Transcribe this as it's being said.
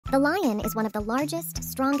The lion is one of the largest,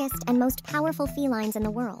 strongest, and most powerful felines in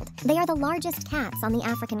the world. They are the largest cats on the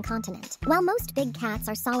African continent. While most big cats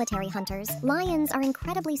are solitary hunters, lions are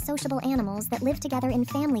incredibly sociable animals that live together in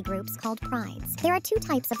family groups called prides. There are two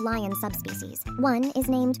types of lion subspecies. One is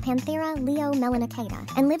named Panthera leo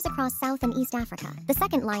melanicata and lives across South and East Africa. The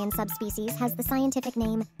second lion subspecies has the scientific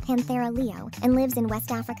name Panthera leo and lives in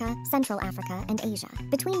West Africa, Central Africa, and Asia.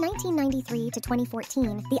 Between 1993 to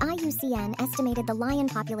 2014, the IUCN estimated the lion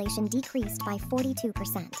population decreased by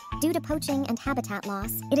 42%. Due to poaching and habitat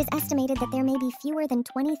loss, it is estimated that there may be fewer than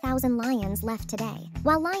 20,000 lions left today.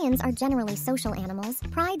 While lions are generally social animals,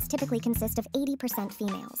 prides typically consist of 80%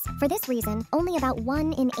 females. For this reason, only about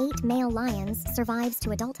 1 in 8 male lions survives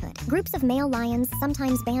to adulthood. Groups of male lions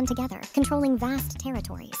sometimes band together, controlling vast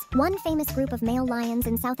territories. One famous group of male lions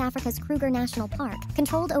in South Africa's Kruger National Park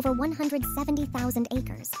controlled over 170,000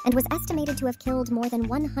 acres and was estimated to have killed more than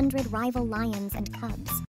 100 rival lions and cubs.